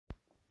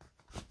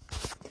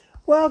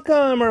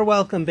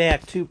Welcome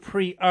back to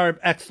Pre-Arb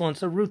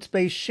Excellence, a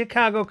roots-based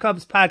Chicago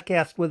Cubs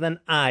podcast with an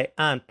eye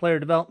on player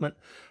development.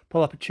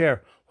 Pull up a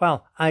chair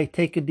while I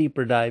take a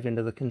deeper dive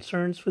into the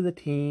concerns for the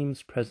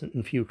team's present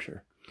and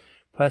future.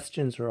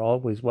 Questions are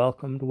always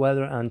welcomed,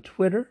 whether on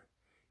Twitter,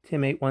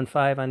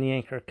 Tim815 on the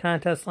Anchor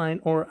contest line,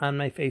 or on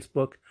my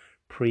Facebook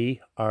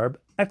Pre-Arb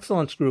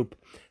Excellence group.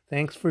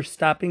 Thanks for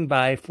stopping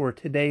by for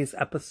today's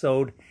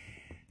episode.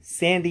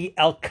 Sandy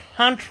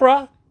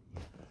Alcantara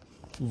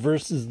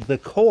versus the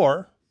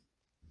core,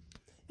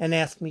 and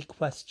ask me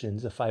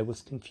questions if I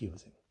was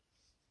confusing.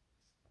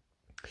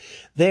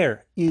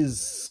 There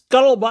is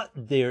scuttlebutt,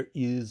 there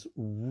is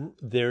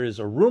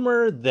a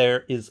rumor,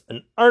 there is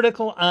an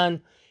article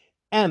on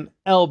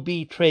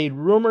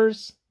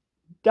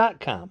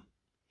MLBTradeRumors.com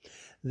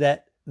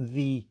that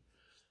the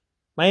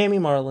Miami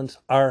Marlins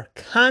are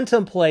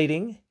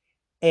contemplating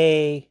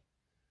an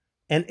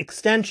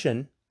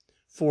extension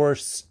for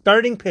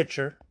starting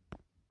pitcher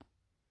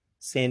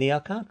Sandy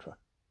Alcantara.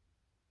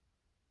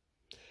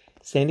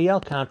 Sandy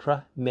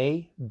Alcantara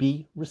may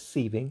be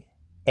receiving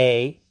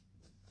an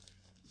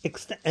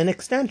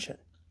extension.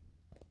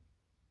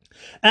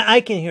 And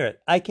I can hear it.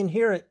 I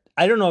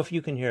don't know if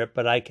you can hear it,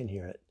 but I can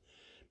hear it.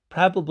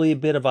 Probably a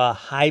bit of a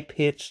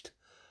high-pitched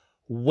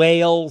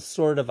wail,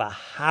 sort of a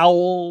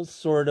howl,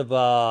 sort of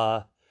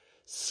a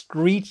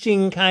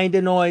screeching kind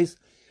of noise.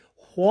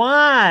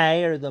 Why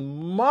are the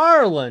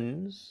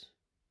Marlins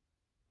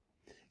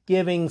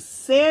giving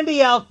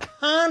Sandy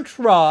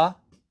Alcantara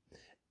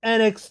an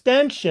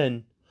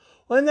extension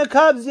when the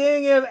Cubs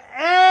didn't give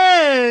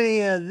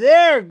any of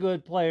their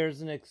good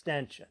players an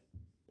extension?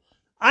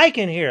 I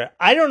can hear it.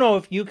 I don't know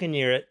if you can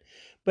hear it,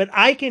 but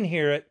I can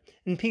hear it,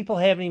 and people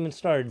haven't even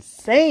started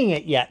saying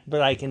it yet,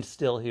 but I can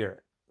still hear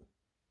it.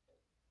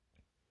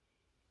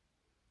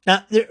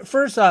 Now,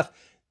 first off,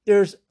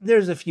 there's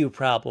a few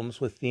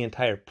problems with the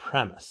entire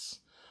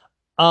premise.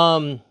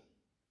 I'll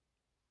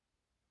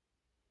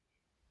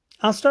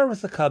start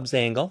with the Cubs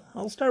angle.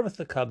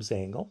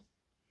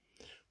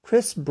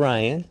 Kris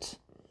Bryant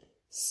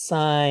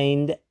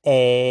signed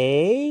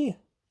maybe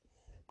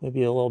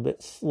a little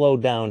bit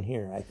slowed down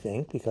here, I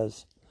think,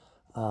 because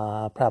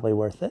probably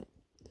worth it.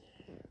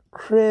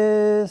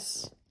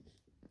 Kris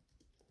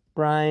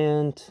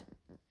Bryant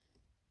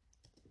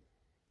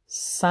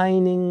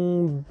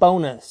signing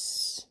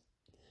bonus.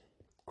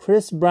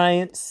 Kris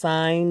Bryant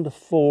signed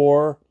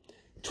for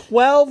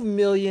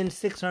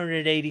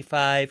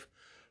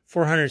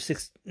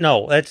 $12,685,406.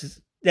 No,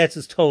 that's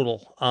his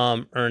total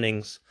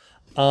earnings.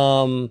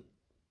 Signing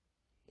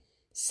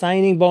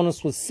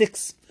bonus was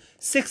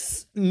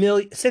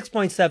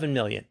 $6.7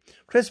 million.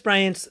 Kris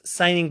Bryant's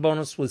signing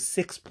bonus was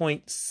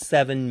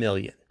 $6.7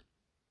 million.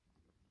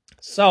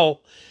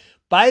 So,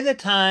 by the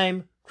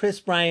time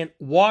Kris Bryant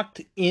walked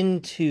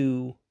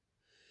into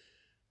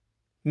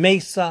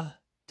Mesa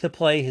to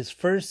play his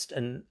first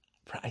and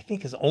I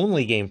think his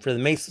only game for the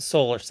Mesa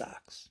Solar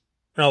Sox,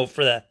 no,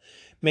 for the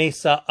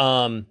Mesa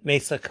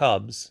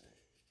Cubs,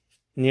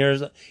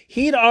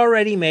 he'd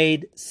already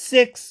made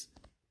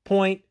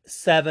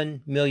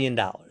 $6.7 million.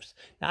 Now,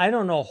 I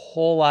don't know a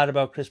whole lot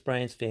about Kris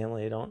Bryant's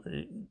family.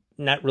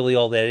 Not really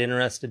all that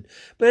interested,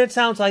 but it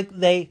sounds like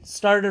they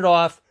started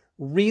off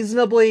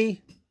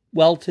reasonably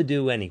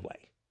well-to-do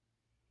anyway.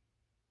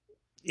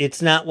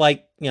 It's not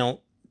like,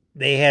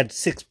 they had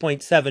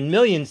 $6.7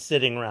 million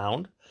sitting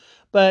around,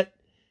 but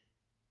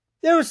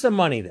there was some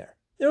money there.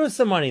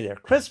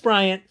 Kris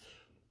Bryant,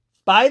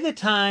 by the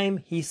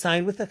time he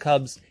signed with the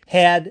Cubs,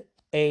 had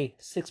a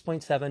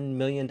 $6.7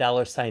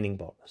 million signing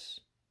bonus.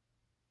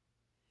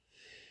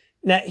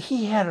 Now,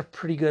 he had a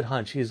pretty good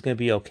hunch he was going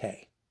to be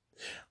okay.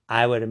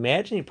 I would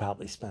imagine he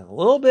probably spent a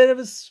little bit of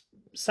his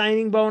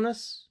signing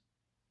bonus,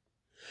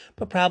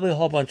 but probably a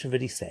whole bunch of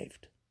it he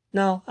saved.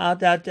 No, I'll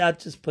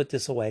just put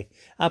this away.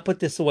 I'll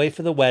put this away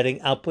for the wedding.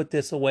 I'll put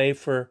this away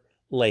for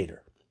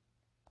later.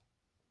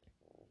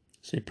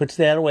 So he puts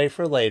that away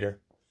for later.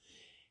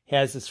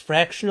 Has his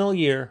fractional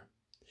year.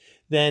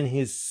 Then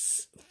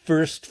his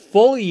first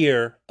full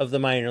year of the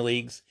minor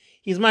leagues.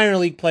 He's minor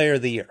league player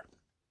of the year.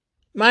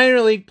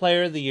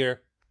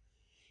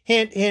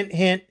 Hint, hint,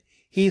 hint.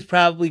 He's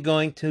probably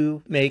going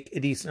to make a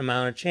decent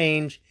amount of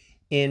change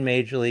in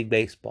Major League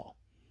Baseball.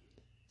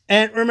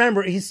 And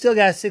remember, he's still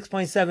got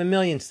 $6.7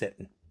 million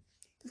sitting.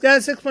 He's got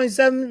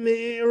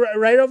 $6.7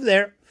 right over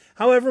there.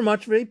 However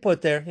much he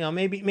put there,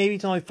 maybe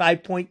it's only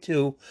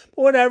 5.2,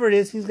 but whatever it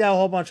is, he's got a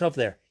whole bunch up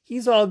there.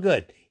 He's all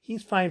good.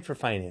 He's fine for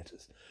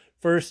finances.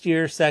 First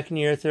year, second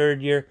year,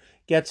 third year,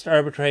 gets to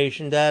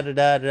arbitration,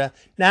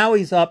 Now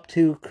he's up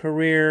to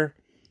career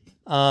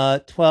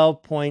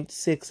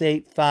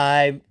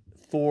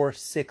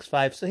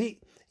 12.685465. So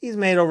he's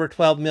made over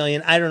 $12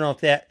 million. I don't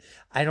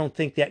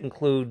think that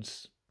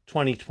includes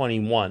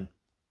 2021.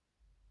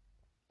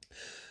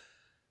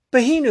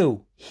 But he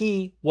knew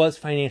he was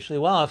financially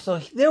well off,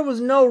 so there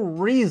was no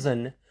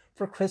reason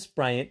for Kris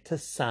Bryant to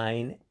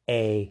sign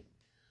a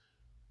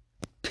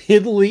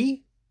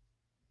piddly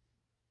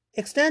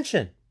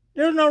extension.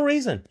 There's no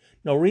reason.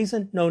 No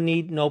reason, no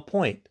need, no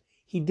point.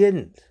 He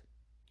didn't.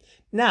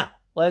 Now,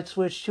 let's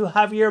switch to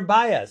Javier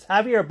Baez.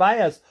 Javier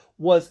Baez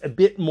was a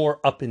bit more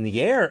up in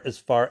the air as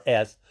far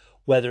as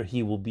whether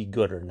he will be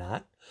good or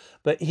not.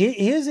 But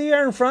he is a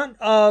year in front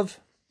of...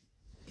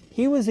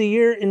 He was a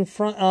year in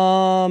front...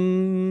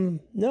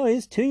 no,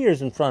 he's 2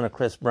 years in front of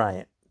Kris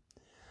Bryant.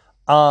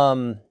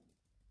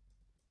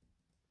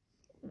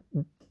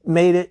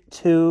 Made it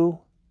to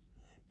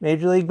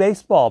Major League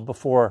Baseball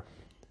before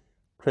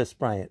Kris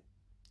Bryant.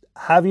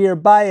 Javier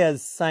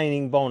Baez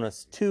signing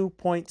bonus,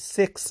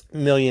 $2.6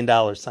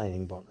 million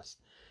signing bonus.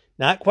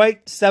 Not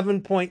quite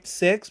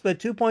 7.6, but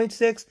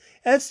 2.6.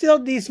 That's still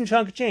a decent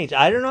chunk of change.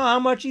 I don't know how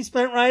much he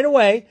spent right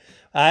away.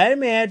 I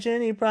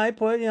imagine he probably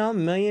put, $1.5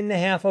 million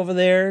over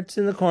there. It's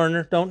in the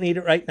corner. Don't need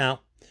it right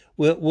now.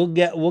 We'll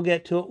get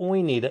to it when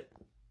we need it.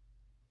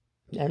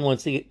 And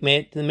once he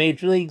made it to the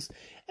major leagues,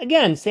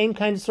 again, same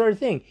kind of sort of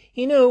thing.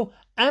 He knew,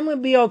 I'm going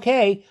to be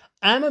okay.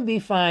 I'm going to be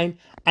fine.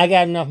 I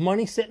got enough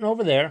money sitting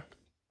over there.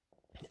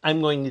 I'm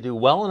going to do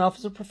well enough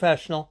as a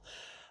professional.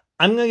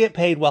 I'm going to get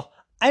paid well.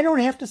 I don't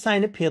have to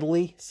sign a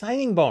piddly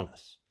signing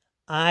bonus.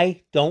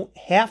 I don't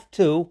have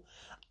to.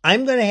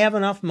 I'm going to have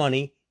enough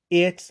money.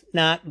 It's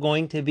not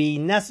going to be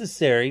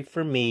necessary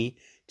for me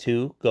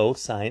to go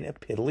sign a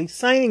piddly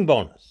signing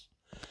bonus.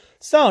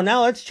 So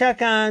now let's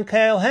check on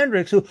Kyle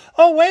Hendricks,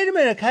 oh, wait a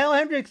minute. Kyle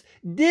Hendricks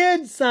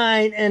did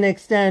sign an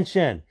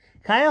extension.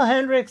 So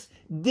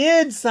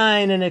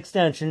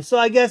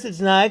I guess it's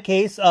not a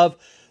case of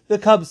the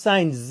Cubs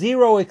signed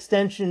 0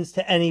 extensions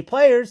to any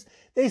players.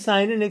 They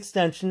signed an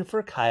extension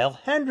for Kyle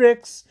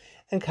Hendricks,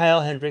 and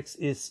Kyle Hendricks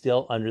is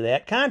still under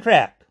that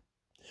contract.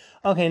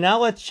 Okay, now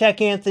let's check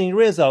Anthony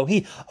Rizzo.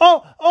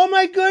 Oh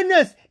my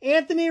goodness!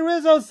 Anthony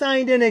Rizzo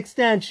signed an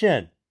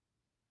extension.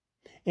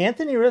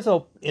 Anthony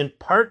Rizzo, in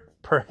part,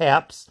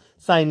 perhaps,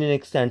 signed an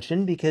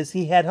extension because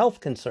he had health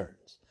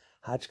concerns.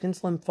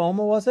 Hodgkin's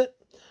lymphoma, was it?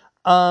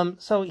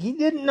 So he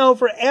didn't know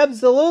for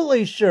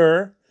absolutely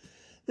sure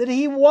that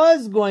he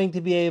was going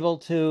to be able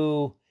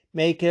to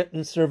make it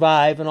and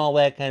survive and all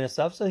that kind of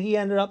stuff. So he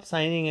ended up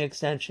signing an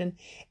extension,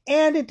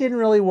 and it didn't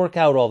really work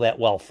out all that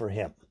well for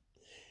him.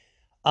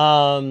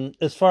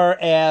 As far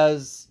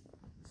as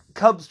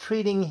Cubs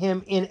treating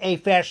him in a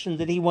fashion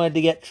that he wanted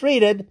to get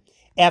treated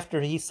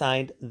after he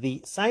signed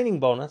the signing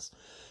bonus.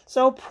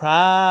 So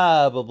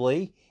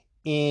probably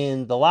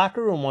in the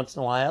locker room once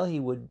in a while, he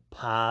would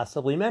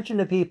possibly mention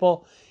to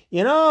people,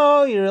 you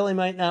really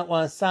might not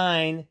want to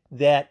sign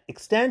that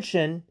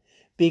extension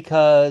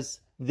because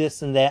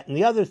this and that and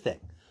the other thing.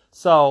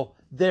 So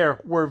there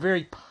were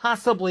very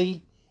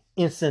possibly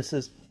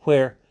instances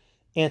where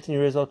Anthony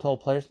Rizzo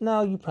told players,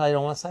 no, you probably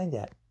don't want to sign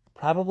that.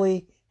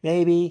 Probably,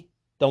 maybe,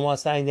 don't want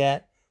to sign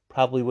that.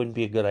 Probably wouldn't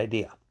be a good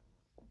idea.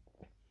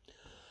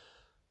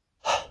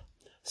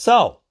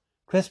 So,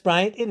 Kris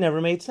Bryant, it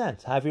never made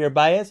sense. Javier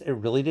Baez, it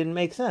really didn't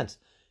make sense.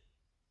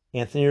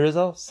 Anthony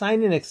Rizzo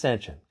signed an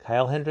extension.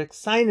 Kyle Hendricks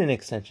signed an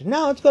extension.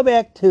 Now let's go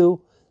back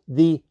to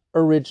the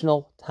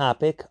original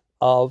topic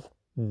of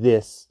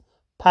this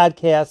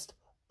podcast,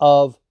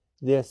 of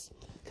this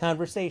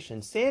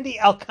conversation. Sandy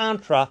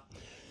Alcantara,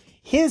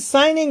 his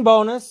signing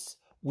bonus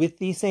with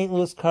the St.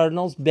 Louis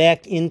Cardinals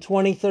back in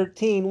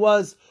 2013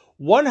 was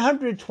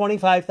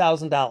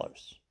 $125,000.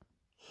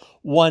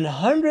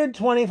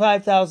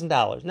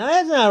 $125,000. Now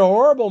that's not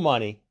horrible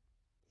money,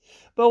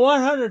 but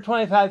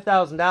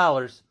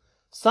 $125,000,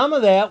 some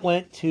of that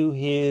went to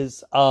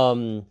his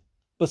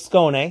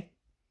Boscone,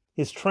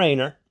 his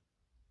trainer.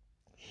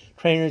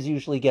 Trainers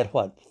usually get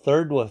what? A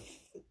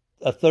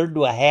third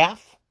to a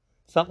half?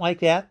 Something like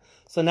that.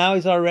 So now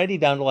he's already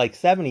down to like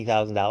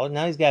 $70,000.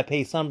 Now he's got to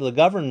pay some to the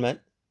government.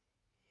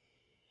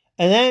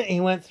 And then he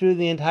went through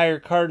the entire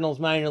Cardinals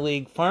minor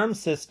league farm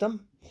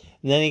system.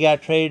 And then he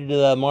got traded to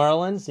the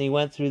Marlins, and he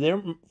went through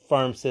their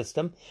farm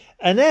system.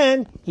 And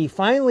then he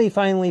finally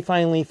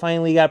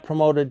got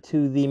promoted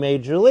to the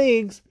major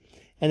leagues.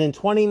 And in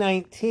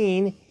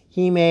 2019,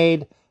 he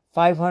made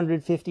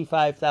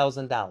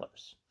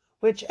 $555,000.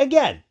 Which,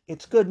 again,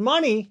 it's good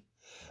money.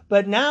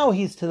 But now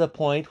he's to the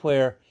point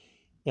where,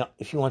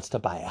 if he wants to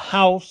buy a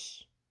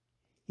house,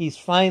 he's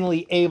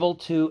finally able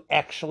to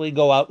actually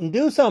go out and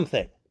do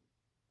something.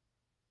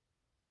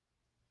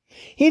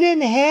 He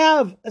didn't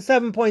have a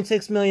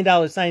 $7.6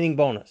 million signing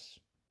bonus.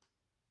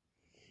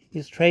 He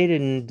was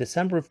traded in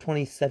December of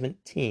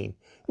 2017.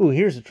 Ooh,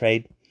 here's a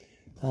trade.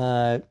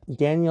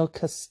 Daniel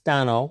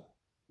Castano,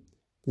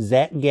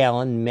 Zach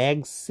Gallen,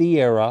 Mag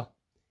Sierra,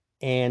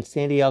 and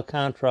Sandy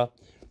Alcantara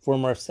for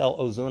Marcell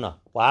Ozuna.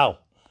 Wow.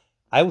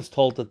 I was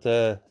told that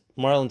the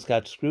Marlins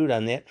got screwed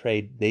on that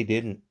trade. They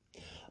didn't.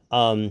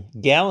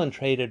 Gallen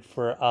traded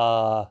for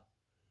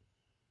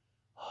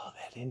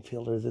that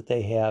infielder that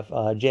they have,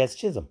 Jazz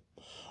Chisholm.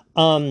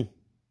 So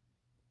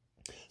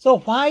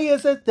why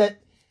is it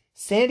that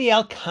Sandy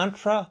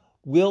Alcantara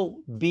will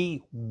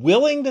be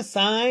willing to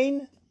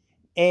sign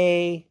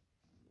an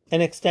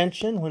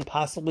extension when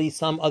possibly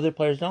some other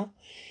players don't?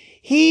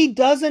 He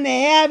doesn't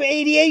have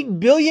 $88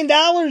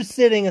 billion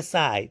sitting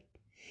aside.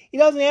 He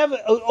doesn't have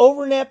it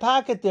over in that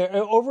pocket there,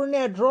 over in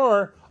that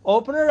drawer.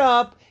 Open it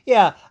up.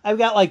 Yeah, I've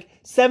got like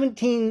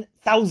 $17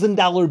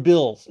 $1,000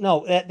 bills.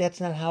 No, that's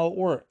not how it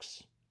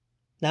works.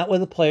 Not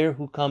with a player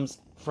who comes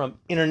from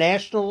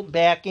international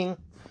backing,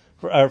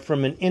 or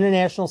from an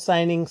international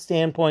signing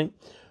standpoint,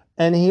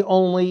 and he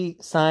only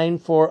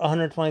signed for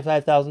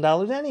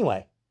 $125,000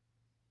 anyway.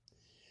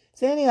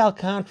 Sandy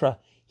Alcantara,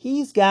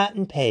 he's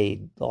gotten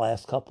paid the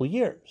last couple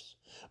years.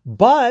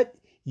 But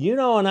you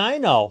know and I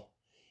know,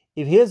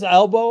 if his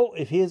elbow,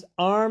 if his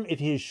arm, if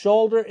his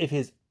shoulder, if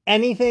his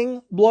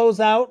anything blows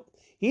out,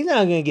 he's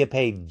not going to get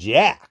paid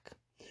jack.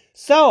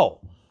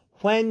 So,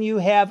 when you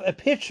have a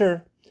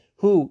pitcher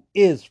who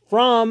is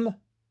from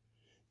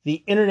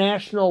the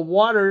international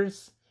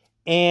waters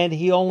and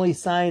he only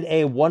signed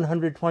a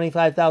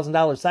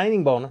 $125,000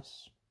 signing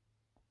bonus,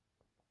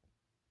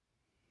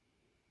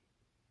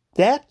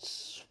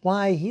 that's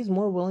why he's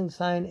more willing to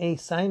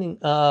sign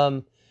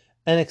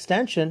an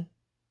extension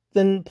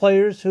than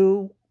players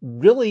who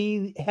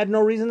really had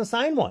no reason to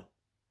sign one.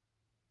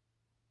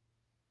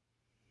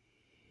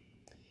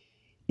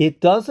 It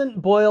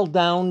doesn't boil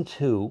down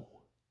to,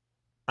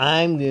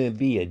 I'm going to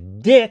be a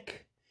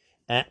dick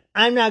and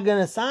I'm not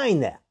going to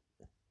sign that.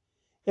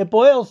 It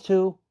boils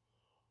to,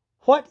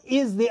 what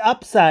is the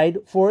upside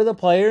for the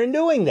player in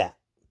doing that?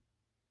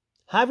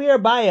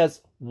 Javier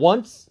Baez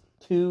wants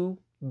to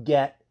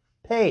get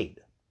paid.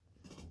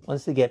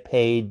 Wants to get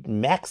paid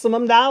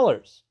maximum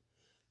dollars.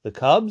 The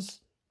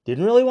Cubs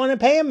didn't really want to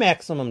pay him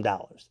maximum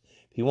dollars.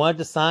 If he wanted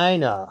to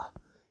sign a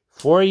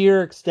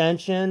 4-year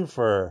extension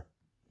for,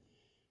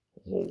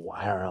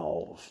 I don't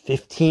know,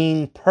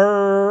 15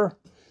 per,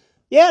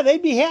 yeah,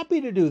 they'd be happy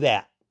to do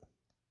that.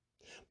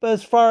 But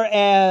as far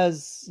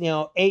as,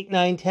 8,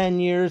 9, 10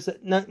 years,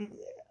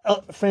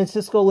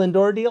 Francisco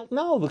Lindor deal,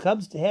 no, the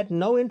Cubs had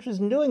no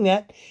interest in doing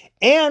that.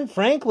 And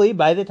frankly,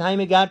 by the time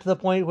it got to the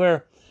point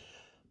where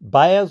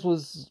Baez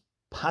was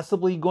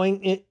possibly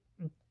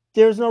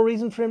there's no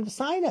reason for him to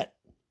sign it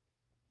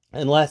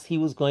unless he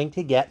was going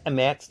to get a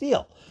max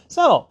deal.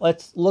 So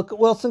let's look at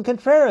Wilson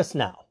Contreras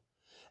now.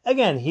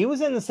 Again, he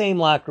was in the same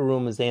locker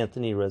room as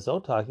Anthony Rizzo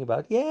talking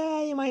about,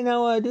 yeah, you might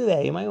not want to do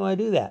that. You might want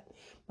to do that.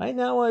 Might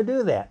not want to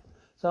do that.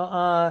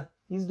 So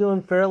he's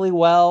doing fairly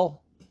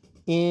well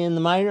in the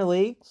minor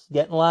leagues,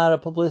 getting a lot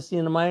of publicity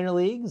in the minor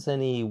leagues,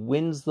 and he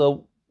wins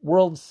the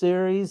World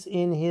Series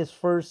in his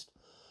first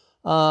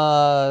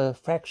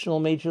fractional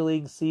major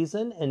league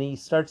season, and he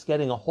starts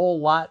getting a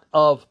whole lot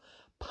of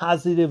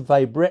positive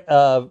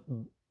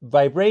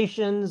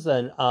vibrations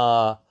and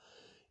a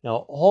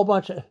whole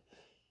bunch of.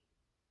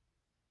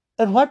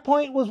 At what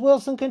point was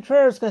Wilson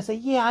Contreras going to say,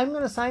 yeah, I'm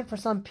going to sign for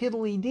some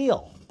piddly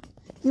deal?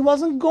 He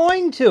wasn't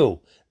going to.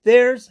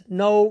 There's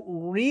no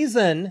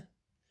reason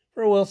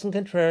for Wilson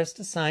Contreras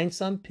to sign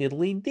some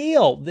piddly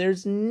deal.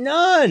 There's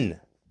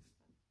none.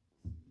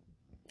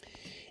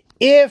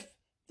 If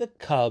the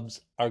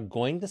Cubs are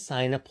going to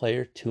sign a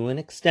player to an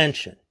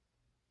extension,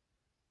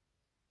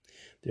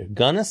 they're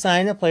going to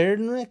sign a player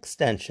to an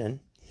extension,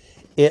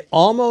 it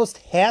almost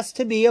has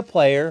to be a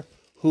player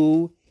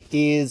who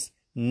is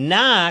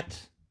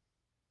not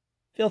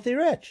filthy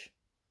rich.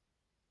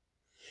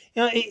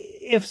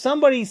 If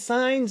somebody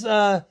signs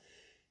a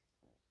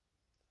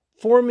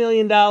 $4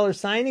 million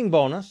signing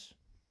bonus,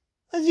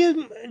 let's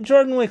use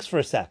Jordan Wicks for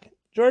a second.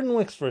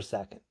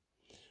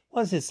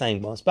 What's his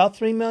signing bonus? About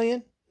 $3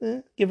 million?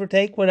 Give or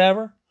take,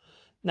 whatever.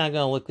 Not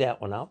going to look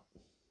that one up.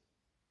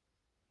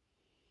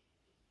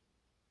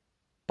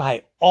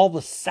 By all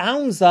the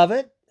sounds of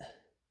it,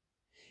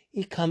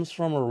 he comes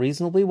from a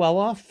reasonably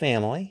well-off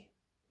family.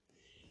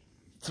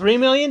 $3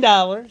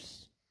 million,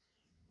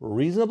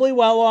 reasonably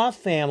well-off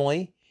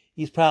family.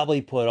 He's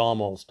probably put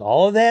almost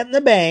all of that in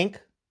the bank,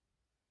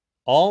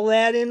 all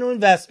that into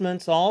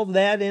investments, all of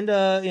that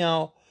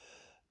into,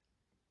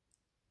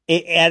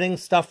 adding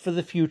stuff for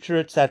the future,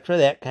 etc.,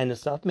 that kind of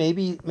stuff.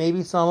 Maybe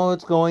some of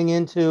it's going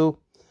into,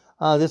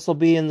 this will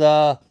be in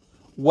the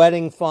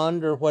wedding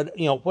fund or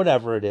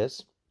whatever it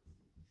is.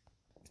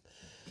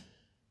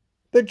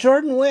 But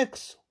Jordan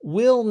Wicks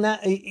will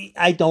not,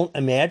 I don't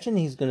imagine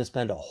he's going to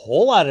spend a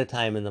whole lot of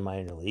time in the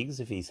minor leagues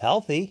if he's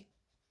healthy.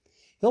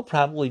 He'll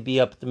probably be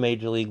up at the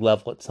major league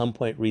level at some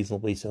point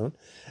reasonably soon.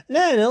 And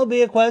then it'll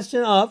be a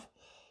question of,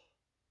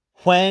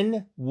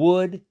 when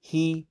would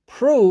he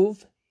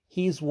prove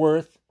he's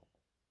worth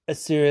a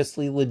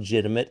seriously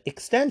legitimate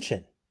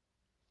extension?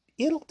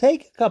 It'll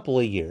take a couple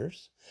of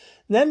years.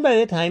 Then by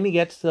the time he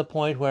gets to the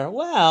point where,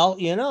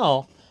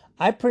 well,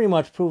 I've pretty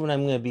much proven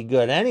I'm going to be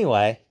good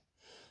anyway,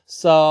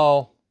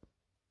 so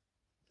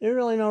there's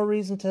really no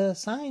reason to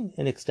sign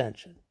an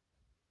extension.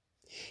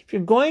 If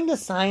you're going to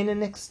sign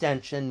an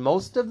extension,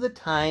 most of the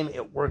time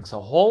it works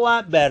a whole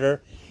lot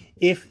better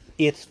if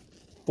it's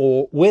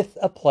with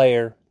a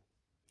player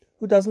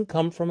who doesn't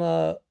come from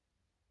a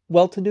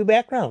well-to-do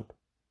background.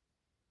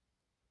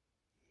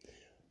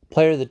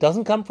 Player that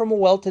doesn't come from a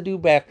well-to-do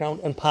background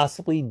and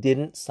possibly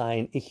didn't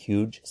sign a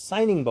huge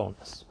signing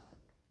bonus.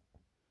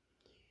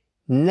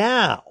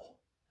 Now,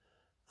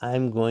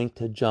 I'm going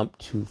to jump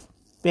to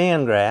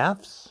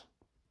Fangraphs.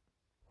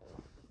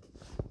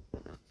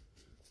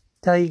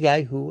 Tell you a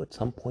guy who at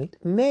some point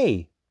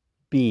may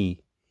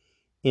be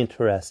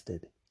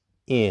interested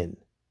in.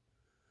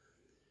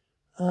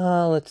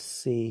 Let's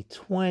see,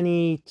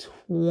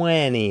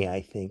 2020,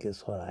 I think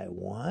is what I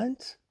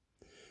want.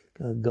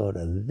 Gonna go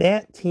to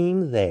that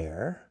team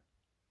there.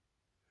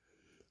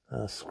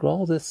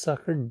 Scroll this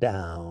sucker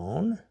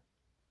down.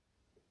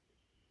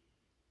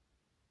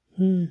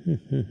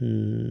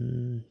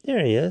 There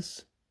he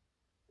is.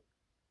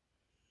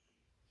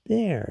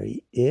 There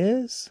he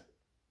is.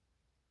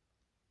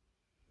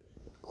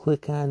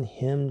 Click on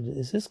him.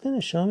 Is this going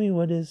to show me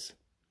what his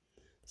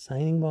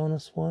signing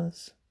bonus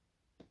was?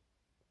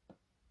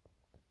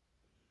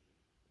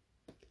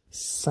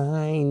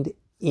 Signed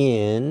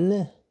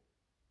in.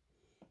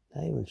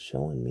 Not even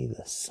showing me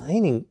the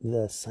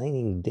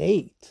signing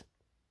date.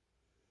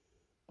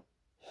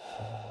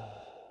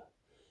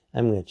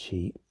 I'm going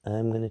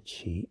to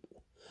cheat.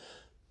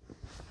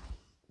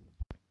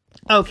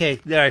 Okay,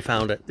 there I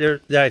found it.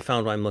 There I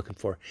found what I'm looking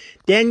for.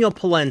 Daniel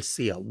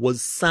Palencia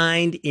was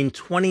signed in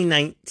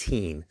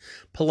 2019.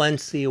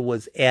 Palencia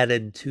was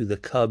added to the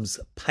Cubs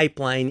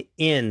pipeline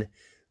in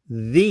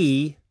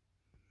the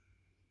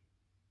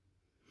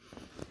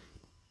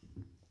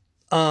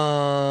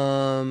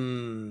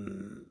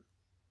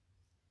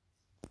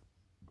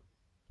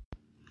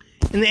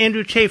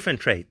Andrew Chafin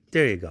trade.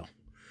 There you go.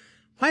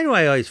 Why do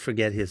I always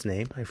forget his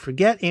name? I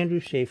forget Andrew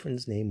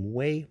Chafin's name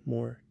way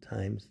more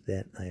times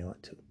than I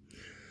ought to.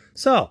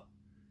 So,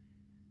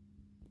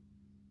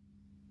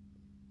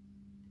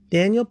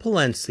 Daniel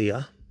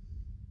Palencia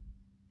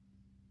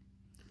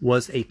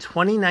was a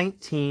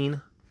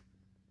 2019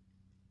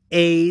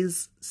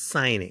 A's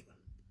signing.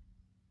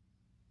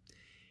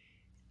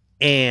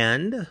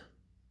 And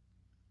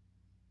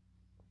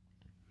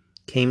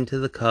came to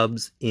the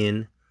Cubs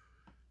in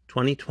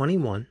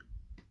 2021.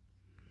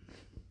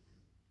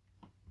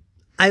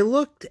 I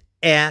looked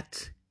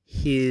at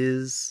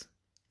his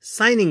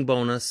signing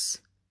bonus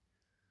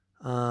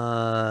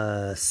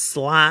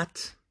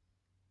slot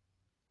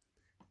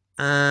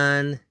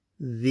on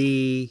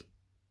the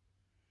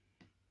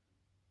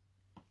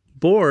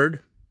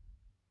board,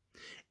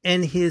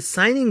 and his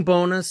signing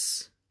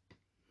bonus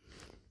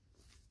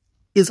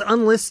is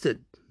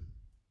unlisted.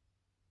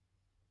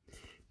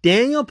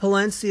 Daniel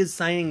Palencia's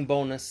signing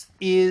bonus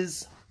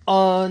is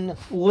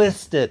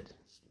unlisted.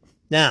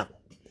 Now,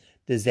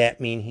 does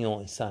that mean he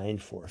only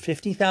signed for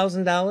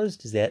 $50,000?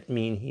 Does that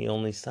mean he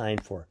only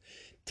signed for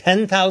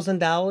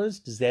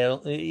 $10,000? Does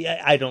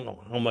that? I don't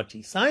know how much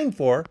he signed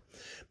for,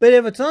 but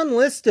if it's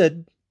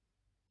unlisted,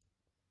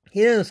 he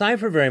didn't sign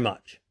for very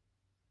much.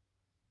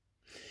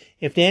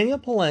 If Daniel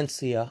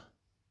Palencia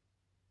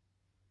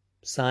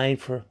signed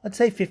for, let's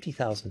say,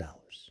 $50,000.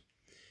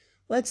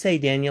 Let's say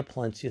Daniel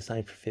Palencia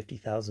signed for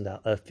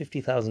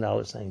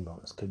 $50,000 signing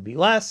bonus. Could be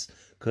less,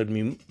 could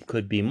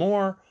be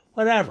more,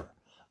 whatever.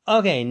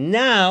 Okay,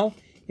 now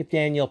if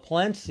Daniel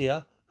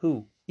Palencia,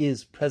 who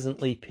is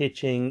presently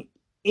pitching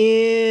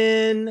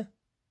in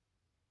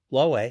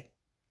low A,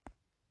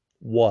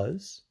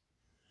 was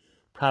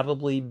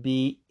probably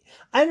be,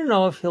 I don't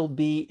know if he'll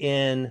be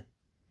in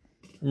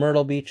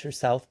Myrtle Beach or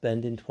South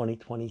Bend in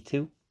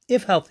 2022,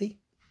 if healthy.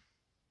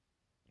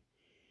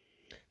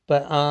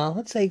 But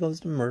let's say he goes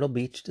to Myrtle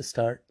Beach to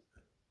start.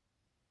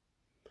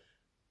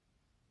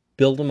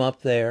 Build him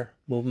up there,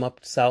 move him up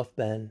to South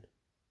Bend.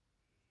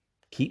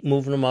 Keep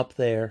moving him up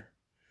there.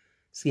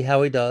 See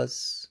how he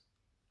does.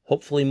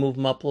 Hopefully move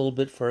him up a little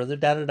bit further,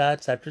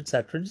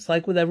 etc., just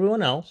like with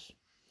everyone else.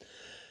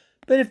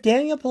 But if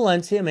Daniel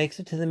Palencia makes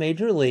it to the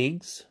major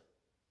leagues,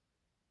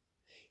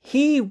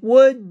 he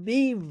would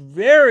be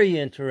very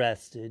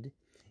interested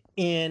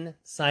in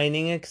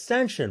signing an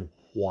extension.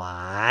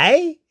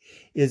 Why?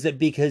 Is it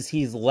because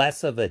he's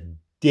less of a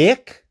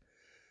dick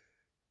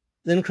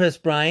than Kris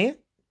Bryant?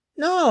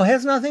 No, it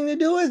has nothing to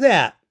do with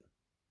that.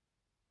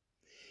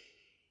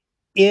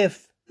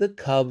 If the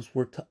Cubs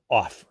were to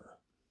offer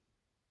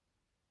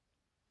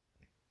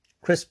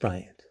Kris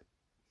Bryant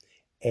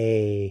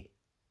a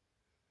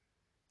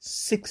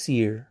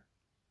 6-year,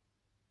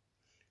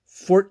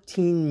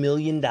 $14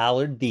 million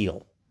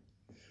deal,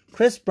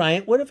 Kris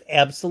Bryant would have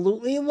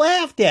absolutely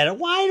laughed at it.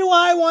 Why do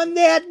I want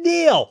that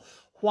deal?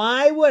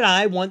 Why would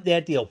I want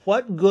that deal?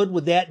 What good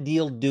would that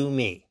deal do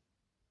me?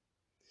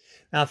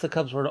 Now, if the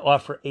Cubs were to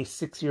offer a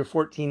 6-year,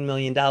 $14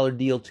 million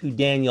deal to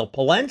Daniel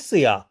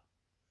Palencia,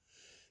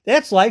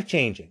 that's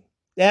life-changing.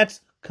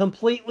 That's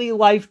completely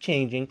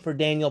life-changing for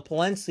Daniel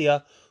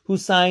Palencia, who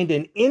signed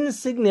an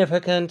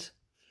insignificant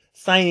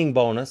signing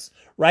bonus.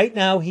 Right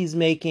now, he's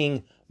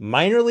making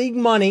minor league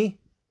money,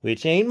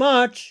 which ain't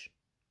much.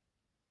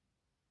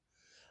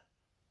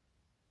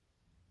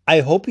 I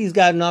hope he's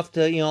got enough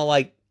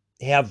to,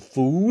 have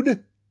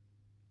food,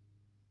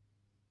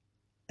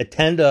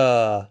 attend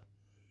a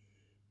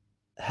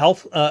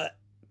health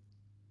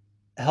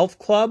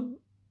club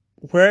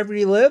wherever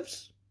he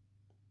lives,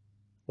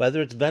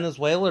 whether it's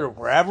Venezuela or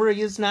wherever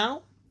he is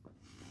now.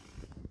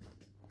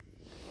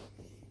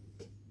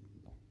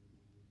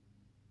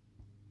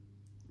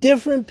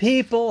 Different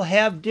people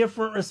have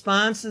different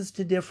responses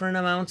to different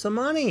amounts of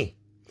money.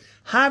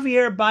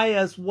 Javier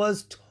Baez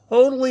was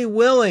totally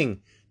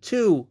willing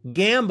to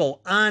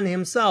gamble on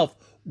himself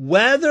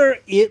whether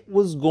it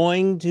was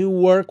going to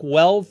work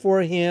well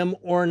for him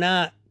or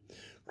not.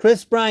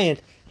 Kris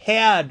Bryant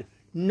had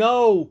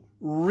no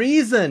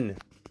reason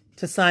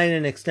to sign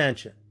an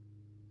extension.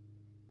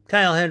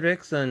 Kyle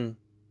Hendricks and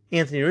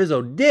Anthony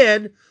Rizzo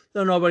did,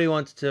 though nobody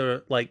wants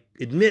to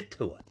admit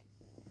to it.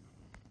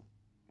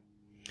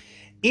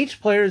 Each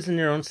player is in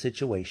their own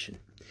situation.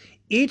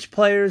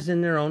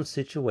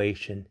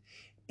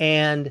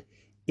 And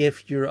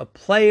if you're a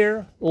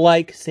player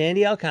like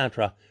Sandy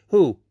Alcantara,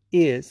 who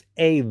is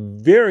a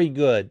very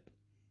good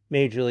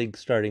Major League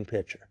starting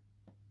pitcher.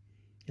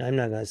 I'm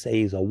not going to say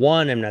he's a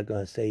 1. I'm not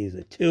going to say he's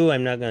a 2.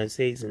 I'm not going to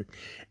say he's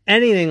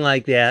anything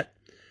like that.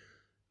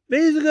 But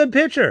he's a good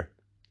pitcher.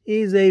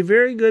 He's a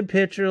very good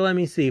pitcher. Let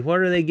me see. What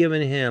are they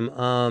giving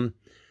him?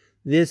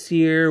 This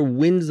year,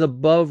 wins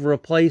above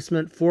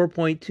replacement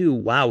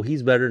 4.2. Wow,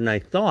 he's better than I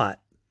thought.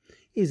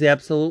 He's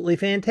absolutely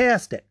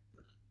fantastic.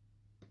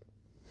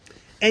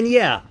 And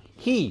yeah,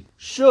 he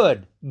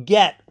should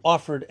get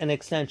offered an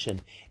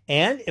extension.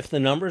 And if the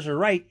numbers are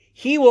right,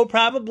 he will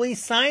probably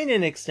sign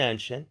an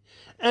extension.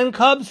 And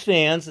Cubs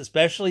fans,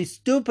 especially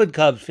stupid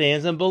Cubs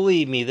fans, and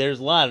believe me, there's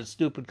a lot of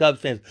stupid Cubs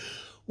fans.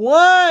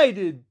 Why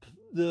did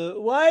the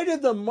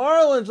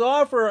Marlins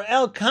offer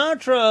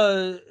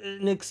Alcantara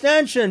an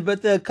extension,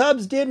 but the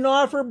Cubs didn't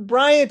offer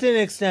Bryant an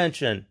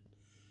extension?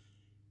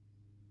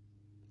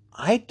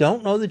 I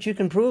don't know that you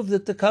can prove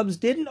that the Cubs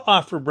didn't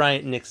offer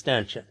Bryant an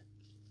extension.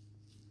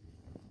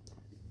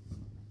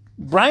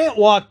 Bryant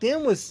walked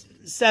in with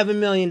 $7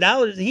 million.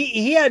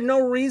 He had no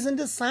reason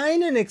to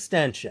sign an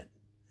extension.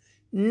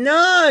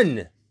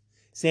 None.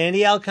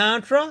 Sandy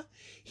Alcantara,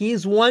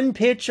 he's one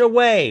bad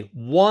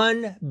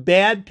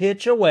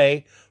pitch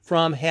away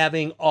from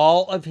having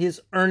all of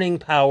his earning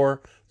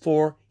power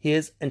for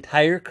his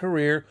entire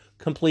career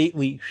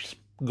completely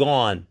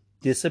gone,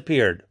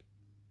 disappeared.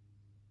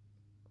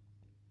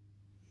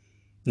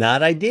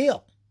 Not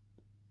ideal.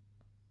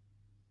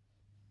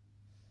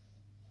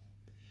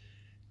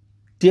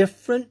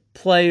 Different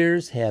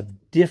players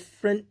have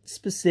different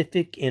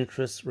specific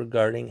interests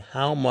regarding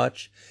how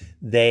much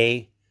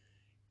they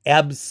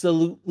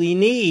absolutely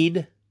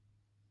need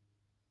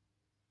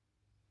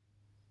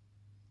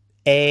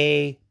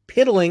a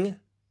piddling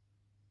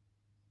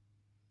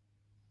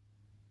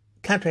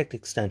contract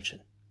extension.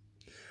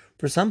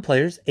 For some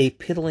players, a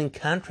piddling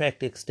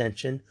contract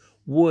extension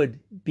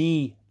would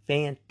be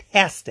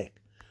fantastic.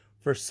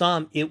 For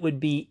some, it would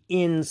be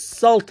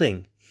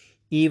insulting,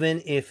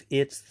 even if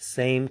it's the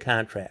same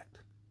contract.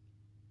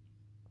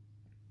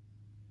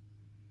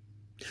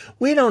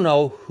 We don't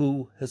know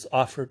who has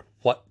offered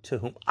what to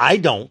whom. I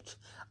don't.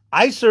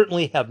 I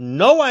certainly have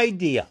no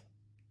idea.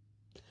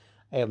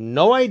 I have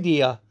no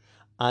idea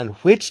on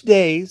which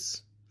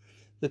days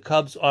the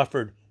Cubs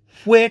offered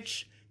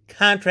which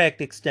contract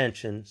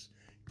extensions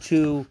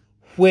to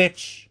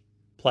which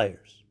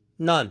players.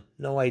 None.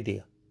 No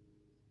idea.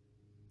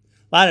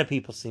 A lot of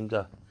people seem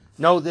to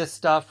know this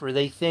stuff, or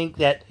they think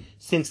that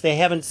since they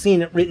haven't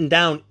seen it written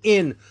down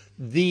in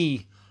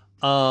the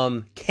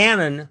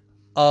canon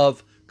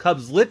of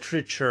Cubs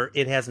literature,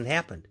 it hasn't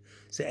happened.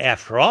 So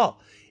after all,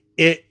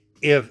 if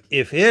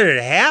it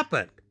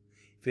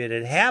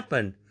had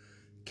happened,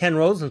 Ken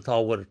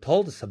Rosenthal would have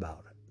told us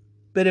about it.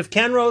 But if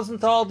Ken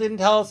Rosenthal didn't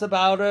tell us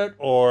about it,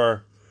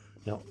 or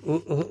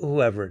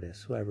whoever it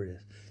is,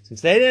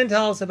 since they didn't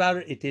tell us about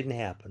it, it didn't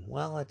happen.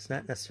 Well, that's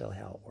not necessarily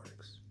how it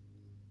works.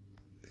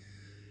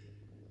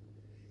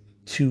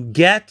 To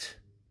get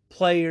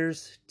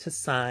players to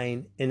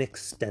sign an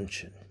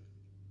extension,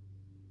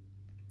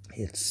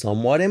 it's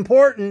somewhat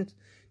important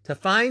to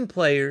find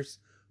players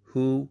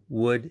who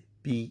would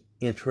be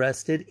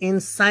interested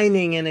in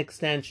signing an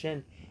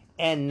extension,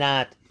 and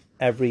not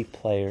every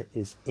player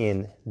is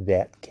in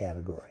that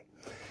category.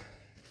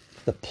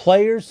 The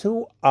players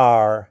who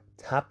are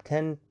top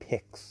 10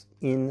 picks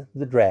in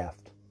the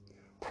draft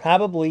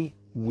probably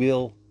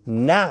will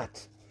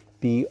not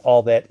be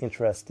all that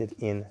interested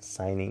in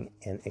signing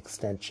an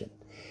extension.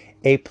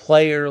 A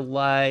player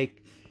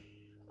like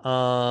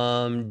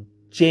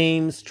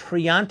James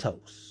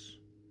Triantos,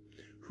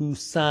 who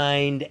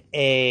signed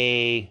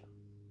a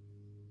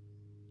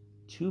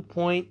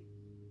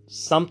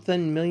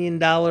 $2-point-something million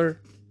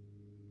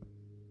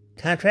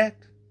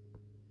contract.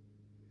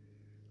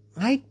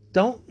 I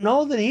don't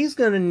know that he's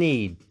going to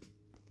need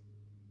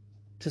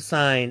to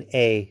sign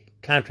a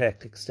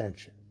contract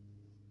extension.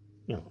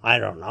 I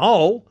don't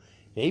know.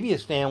 Maybe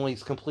his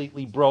family's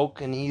completely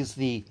broke, and he's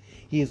the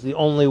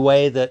only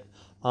way that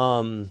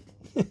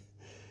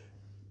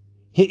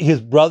his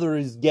brother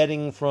is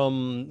getting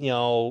from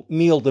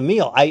meal to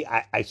meal.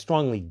 I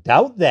strongly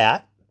doubt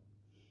that.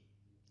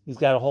 He's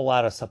got a whole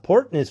lot of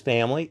support in his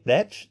family.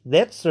 That's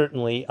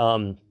certainly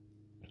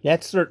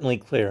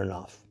clear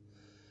enough.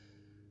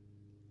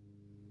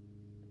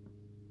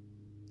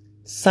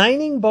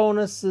 Signing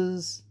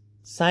bonuses,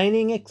 try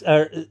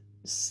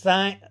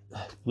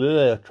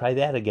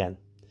that again.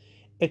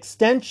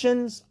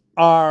 Extensions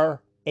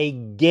are a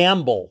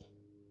gamble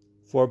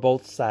for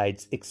both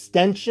sides.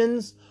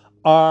 Extensions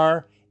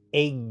are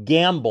a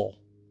gamble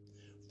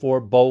for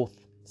both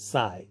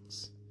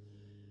sides.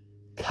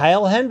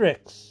 Kyle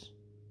Hendricks,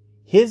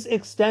 his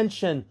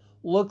extension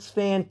looks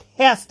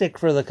fantastic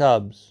for the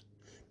Cubs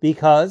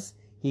because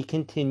he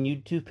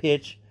continued to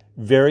pitch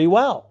very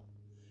well.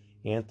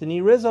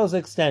 Anthony Rizzo's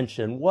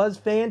extension was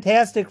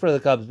fantastic for the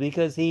Cubs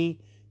because he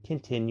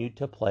continued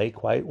to play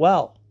quite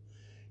well.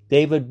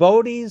 David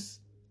Bodie's,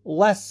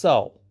 less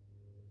so,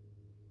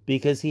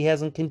 because he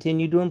hasn't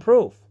continued to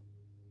improve.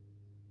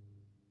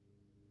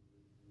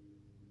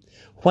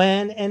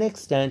 When an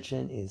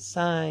extension is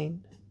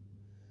signed,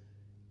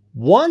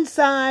 one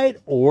side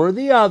or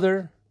the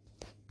other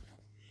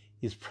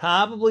is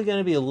probably going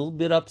to be a little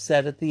bit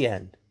upset at the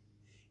end.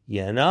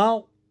 You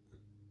know,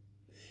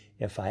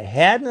 if I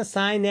hadn't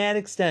assigned that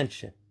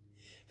extension,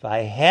 for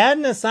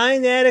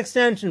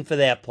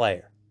that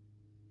player,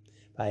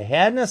 if I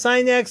hadn't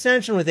assigned that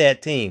extension with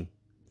that team,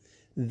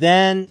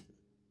 then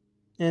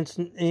it's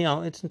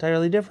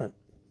entirely different.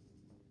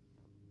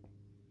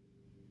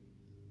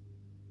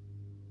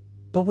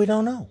 But we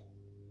don't know.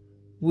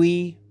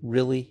 We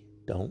really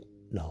don't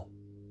know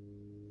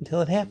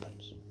until it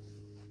happens.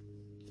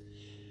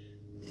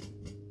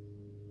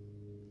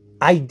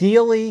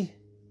 Ideally,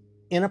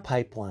 in a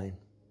pipeline,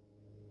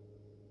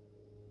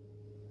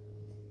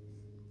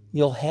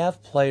 you'll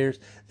have players.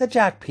 The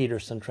Joc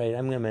Pederson trade,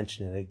 I'm going to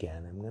mention it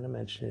again.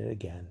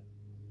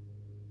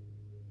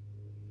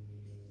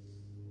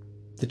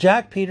 The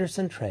Joc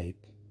Pederson trade.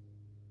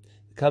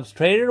 The Cubs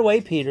traded away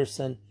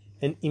Pederson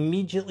and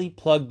immediately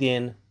plugged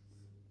in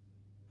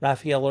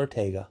Rafael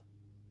Ortega,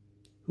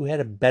 who had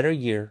a better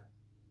year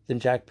than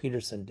Joc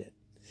Pederson did.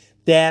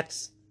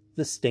 That's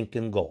the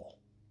stinking goal.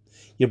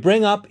 You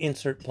bring up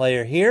insert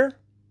player here,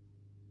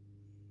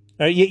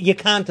 or you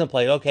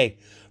contemplate, okay,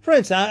 for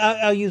instance,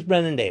 I'll use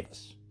Brennen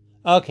Davis.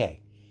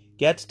 Okay,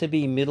 gets to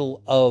be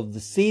middle of the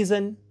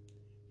season,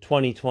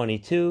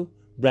 2022,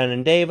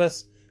 Brennen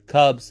Davis,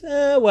 Cubs,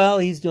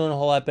 he's doing a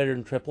whole lot better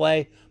than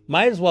AAA.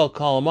 Might as well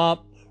call him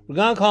up. We're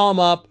going to call him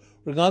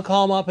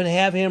up and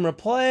have him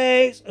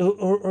replace.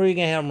 Who are you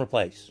going to have him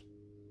replace?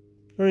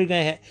 Are you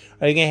going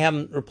to have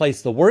him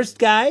replace the worst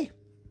guy?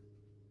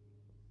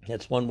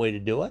 That's one way to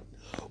do it.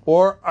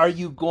 Or are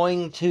you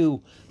going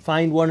to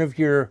find one of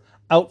your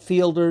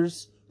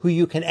outfielders who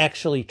you can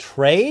actually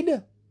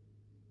trade?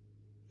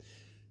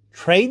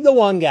 Trade the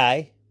one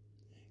guy,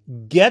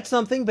 get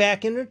something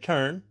back in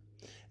return,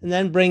 and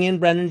then bring in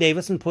Brennen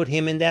Davis and put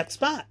him in that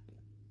spot.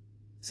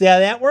 See how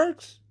that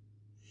works?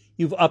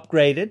 You've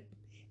upgraded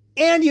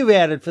and you've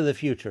added for the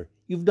future.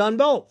 You've done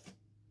both.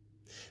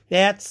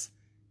 That's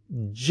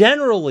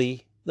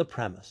generally the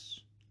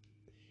premise.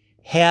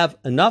 Have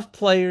enough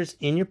players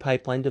in your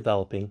pipeline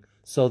developing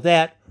so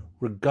that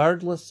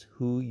regardless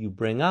who you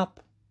bring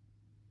up,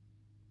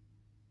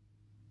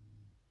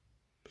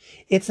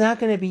 it's not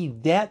going to be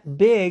that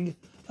big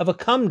of a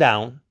come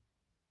down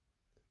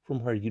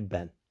from where you'd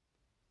been.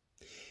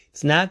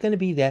 It's not going to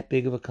be that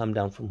big of a come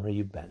down from where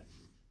you've been.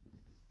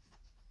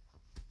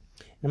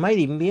 It might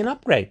even be an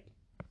upgrade.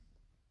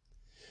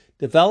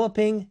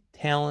 Developing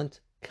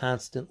talent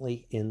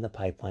constantly in the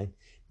pipeline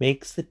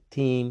makes the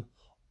team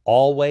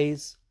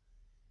always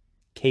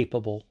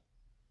capable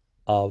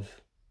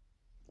of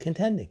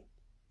contending.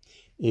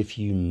 If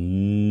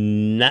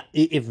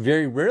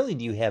very rarely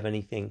do you have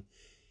anything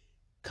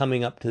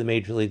coming up to the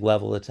major league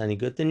level that's any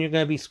good, then you're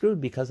going to be screwed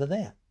because of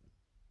that.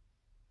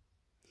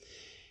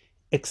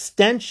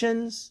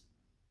 Extensions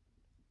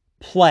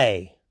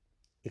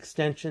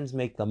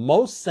make the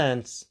most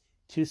sense.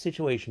 Two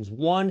situations.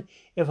 One,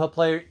 if a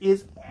player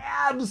is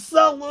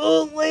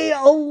absolutely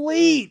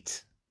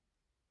elite.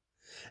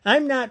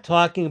 I'm not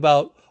talking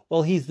about,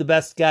 he's the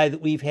best guy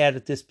that we've had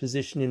at this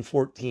position in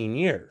 14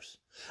 years.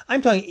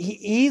 I'm talking,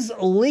 he's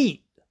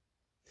elite.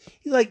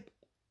 He's like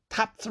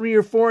top 3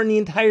 or 4 in the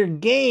entire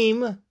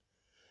game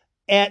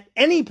at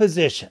any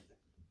position.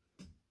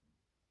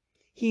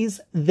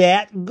 He's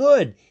that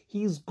good.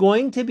 He's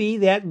going to be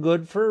that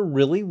good for a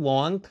really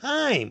long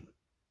time.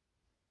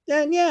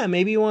 Then,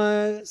 maybe you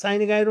want to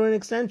sign a guy to an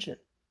extension.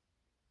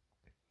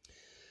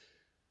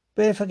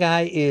 But if a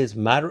guy is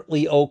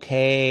moderately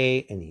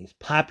okay and he's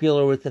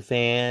popular with the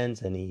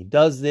fans and he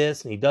does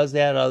this and he does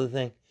that other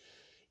thing,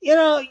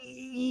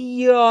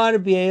 you ought to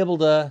be able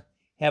to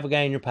have a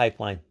guy in your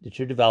pipeline that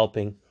you're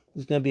developing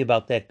who's going to be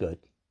about that good.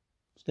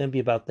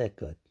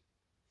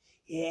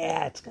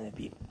 Yeah, it's going to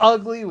be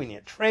ugly when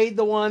you trade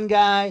the one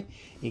guy,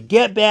 you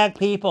get back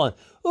people, and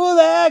who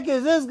the heck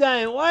is this guy?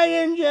 And why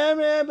didn't you have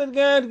it?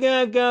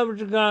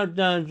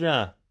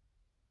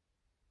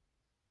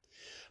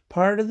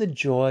 Part of the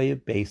joy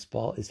of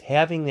baseball is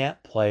having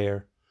that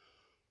player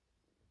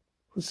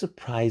who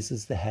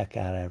surprises the heck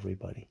out of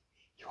everybody.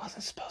 He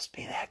wasn't supposed to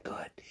be that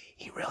good.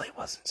 He really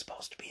wasn't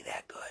supposed to be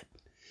that good.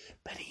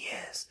 But he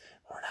is.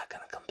 We're not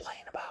going to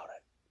complain about it.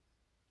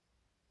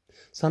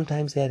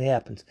 Sometimes that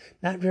happens.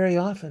 Not very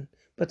often,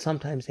 but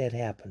sometimes that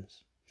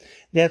happens.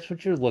 That's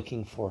what you're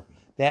looking for.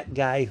 That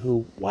guy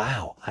who,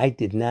 I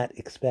did not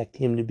expect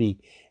him to be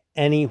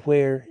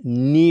anywhere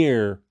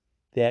near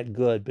that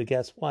good. But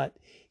guess what?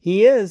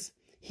 He is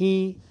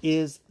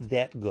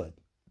that good.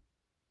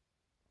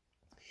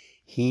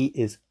 He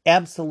is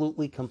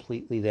absolutely,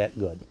 completely that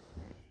good.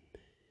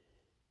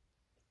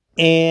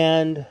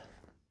 And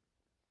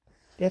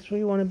that's where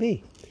you want to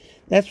be.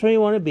 That's where you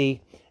want to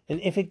be.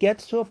 And if it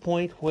gets to a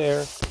point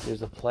where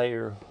there's a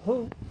player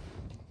who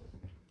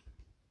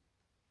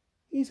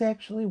he's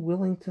actually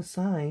willing to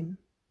sign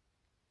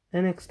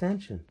an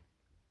extension.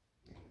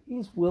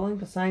 He's willing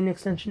to sign an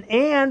extension.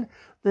 And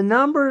the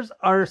numbers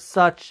are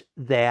such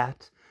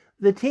that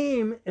the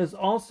team is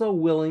also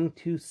willing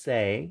to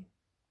say,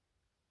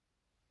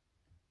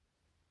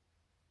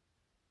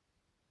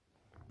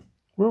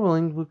 we're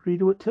willing to agree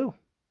to it too.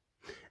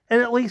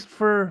 And at least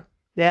for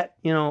that,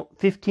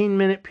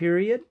 15-minute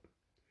period,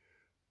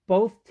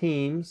 both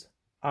teams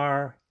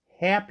are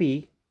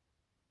happy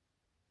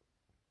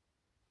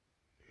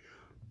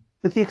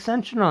with the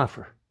extension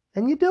offer.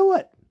 And you do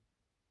it.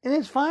 And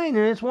it's fine,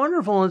 and it's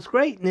wonderful, and it's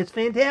great, and it's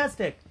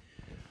fantastic.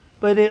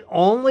 But it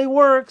only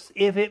works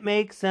if it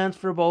makes sense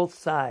for both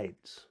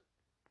sides.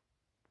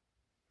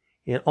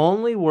 It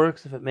only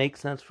works if it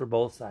makes sense for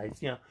both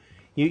sides.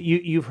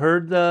 You've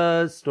heard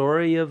the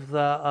story of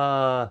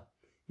the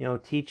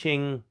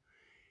teaching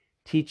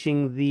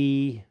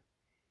the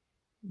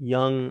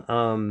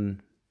young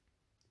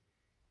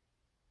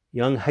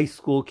high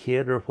school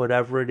kid or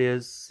whatever it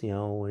is.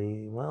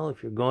 Well,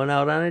 if you're going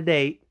out on a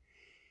date,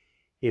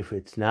 if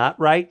it's not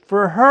right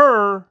for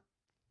her,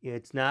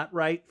 it's not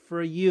right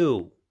for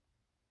you.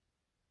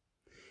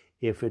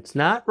 If it's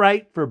not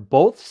right for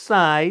both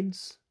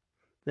sides,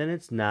 then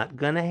it's not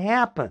going to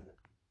happen.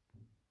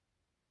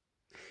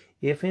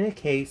 If in a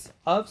case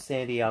of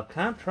Sandy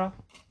Alcantara,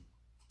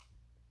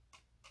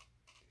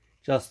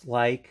 just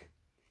like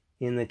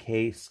in the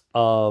case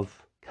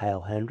of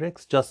Kyle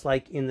Hendricks, just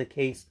like in the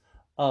case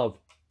of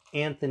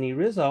Anthony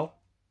Rizzo,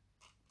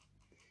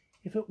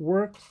 if it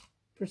works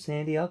for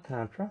Sandy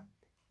Alcantara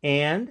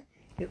and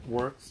it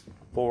works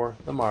for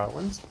the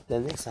Marlins,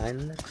 then they sign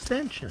an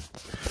extension.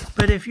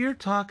 But if you're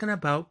talking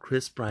about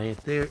Kris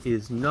Bryant, there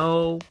is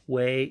no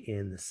way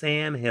in the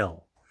Sam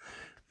Hill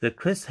that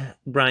Kris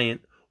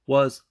Bryant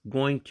was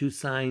going to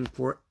sign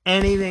for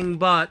anything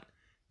but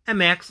a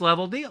max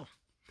level deal.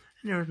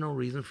 And there's no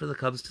reason for the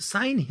Cubs to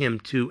sign him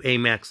to a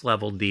max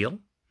level deal,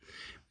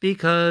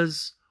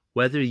 because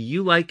whether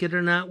you like it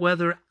or not,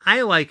 whether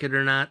I like it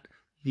or not,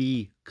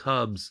 the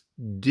Cubs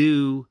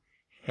do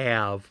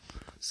have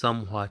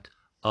somewhat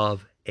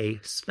of a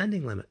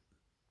spending limit.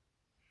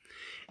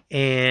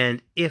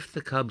 And if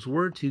the Cubs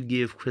were to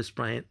give Kris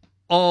Bryant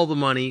all the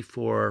money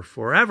for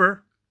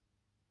forever,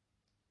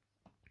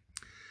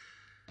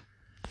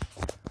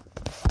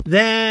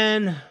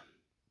 then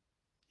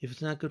if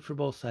it's not good for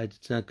both sides,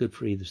 it's not good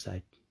for either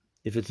side.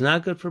 If it's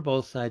not good for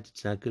both sides,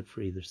 it's not good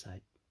for either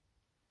side.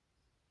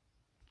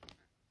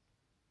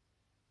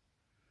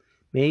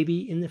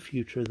 Maybe in the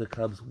future the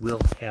Cubs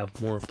will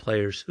have more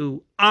players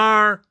who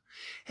are,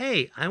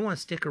 hey, I want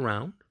to stick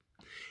around,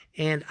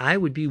 and I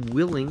would be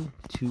willing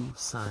to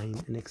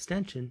sign an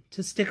extension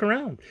to stick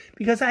around,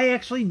 because I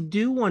actually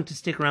do want to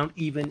stick around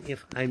even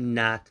if I'm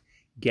not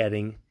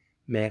getting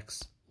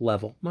max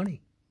level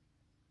money.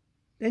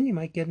 Then you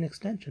might get an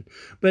extension.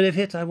 But if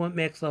it's I want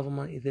max level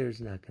money, there's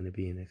not going to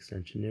be an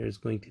extension. There's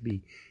going to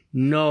be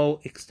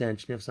no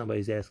extension if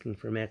somebody's asking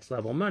for max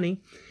level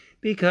money.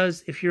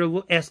 Because if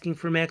you're asking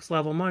for max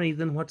level money,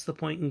 then what's the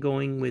point in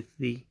going with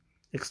the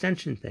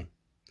extension thing?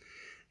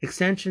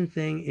 Extension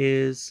thing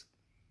is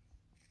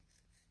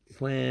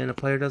when a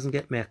player doesn't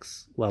get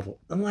max level.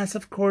 Unless,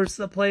 of course,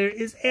 the player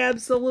is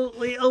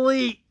absolutely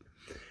elite.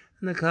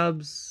 And the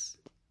Cubs,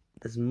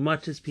 as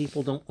much as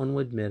people don't want to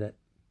admit it,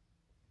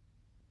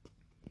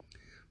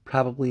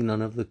 probably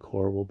none of the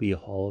core will be a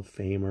Hall of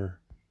Famer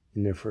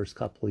in their first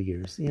couple of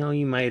years.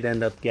 You might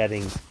end up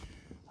getting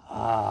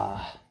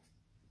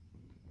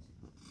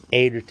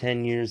 8 or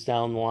 10 years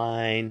down the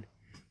line,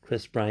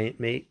 Kris Bryant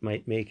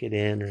might make it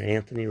in, or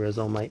Anthony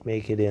Rizzo might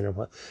make it in, or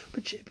what.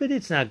 But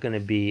it's not going to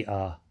be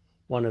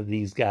one of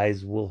these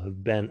guys will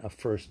have been a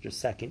first or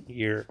second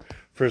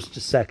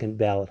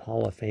ballot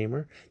Hall of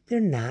Famer. They're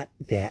not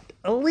that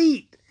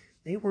elite.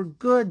 They were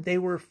good. They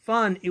were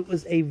fun. It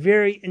was a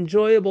very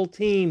enjoyable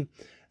team,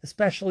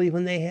 especially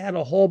when they had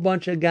a whole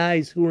bunch of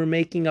guys who were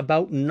making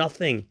about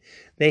nothing.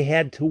 They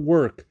had to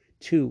work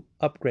to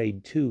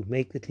upgrade, to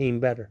make the team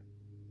better.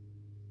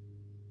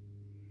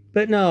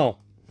 But no,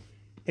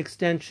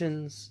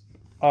 extensions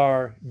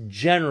are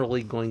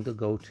generally going to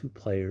go to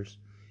players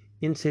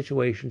in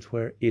situations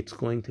where it's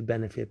going to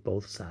benefit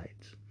both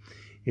sides.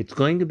 It's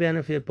going to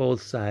benefit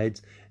both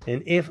sides.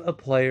 And if a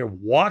player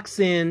walks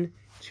in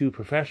to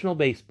professional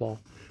baseball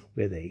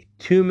with a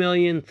 $2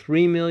 million,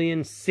 $3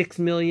 million, $6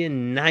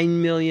 million, $9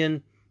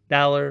 million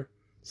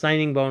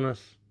signing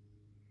bonus,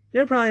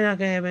 they're probably not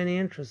going to have any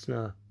interest in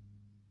a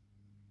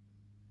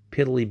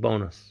piddly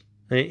bonus,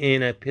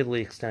 in a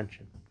piddly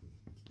extension.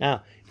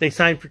 Now, if they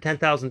sign for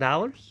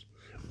 $10,000,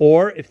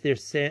 or if they're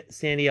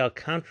Sandy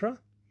Alcantara,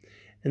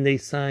 and they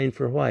sign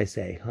for, what I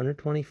say,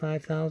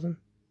 $125,000,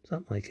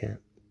 something like that,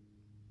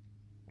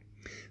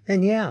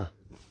 then yeah,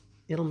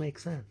 it'll make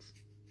sense.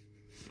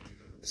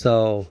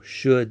 So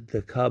should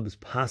the Cubs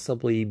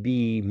possibly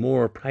be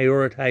more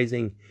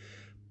prioritizing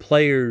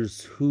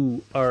players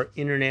who are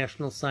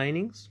international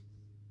signings?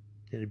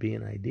 It'd be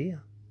an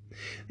idea.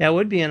 That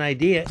would be an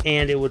idea,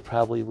 and it would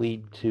probably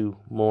lead to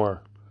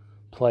more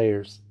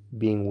players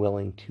being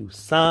willing to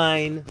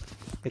sign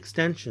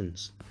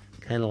extensions,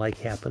 kind of like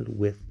happened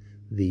with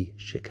the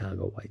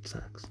Chicago White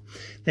Sox.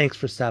 Thanks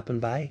for stopping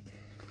by.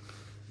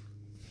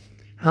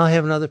 I'll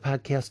have another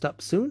podcast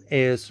up soon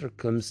as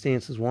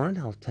circumstances warrant.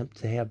 I'll attempt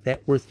to have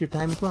that worth your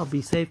time as well.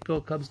 Be safe, go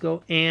Cubs,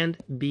 go, and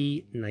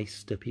be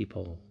nice to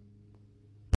people.